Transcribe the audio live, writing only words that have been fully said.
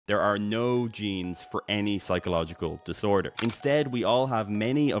There are no genes for any psychological disorder. Instead, we all have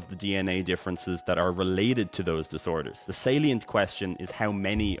many of the DNA differences that are related to those disorders. The salient question is how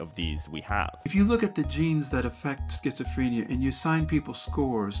many of these we have. If you look at the genes that affect schizophrenia and you assign people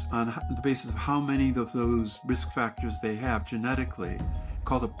scores on the basis of how many of those risk factors they have genetically,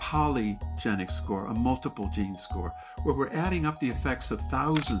 called a polygenic score, a multiple gene score, where we're adding up the effects of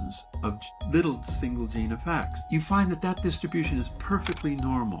thousands of little single gene effects, you find that that distribution is perfectly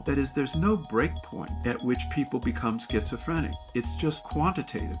normal. That is, there's no break point at which people become schizophrenic. It's just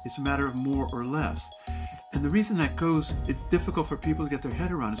quantitative. It's a matter of more or less. And the reason that it's difficult for people to get their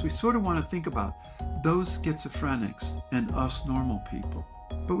head around is we sort of want to think about those schizophrenics and us normal people.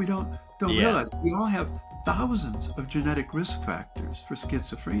 But we don't realize we all have thousands of genetic risk factors for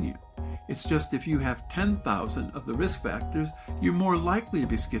schizophrenia. It's just if you have 10,000 of the risk factors, you're more likely to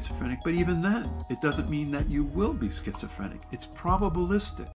be schizophrenic. But even then, it doesn't mean that you will be schizophrenic. It's probabilistic.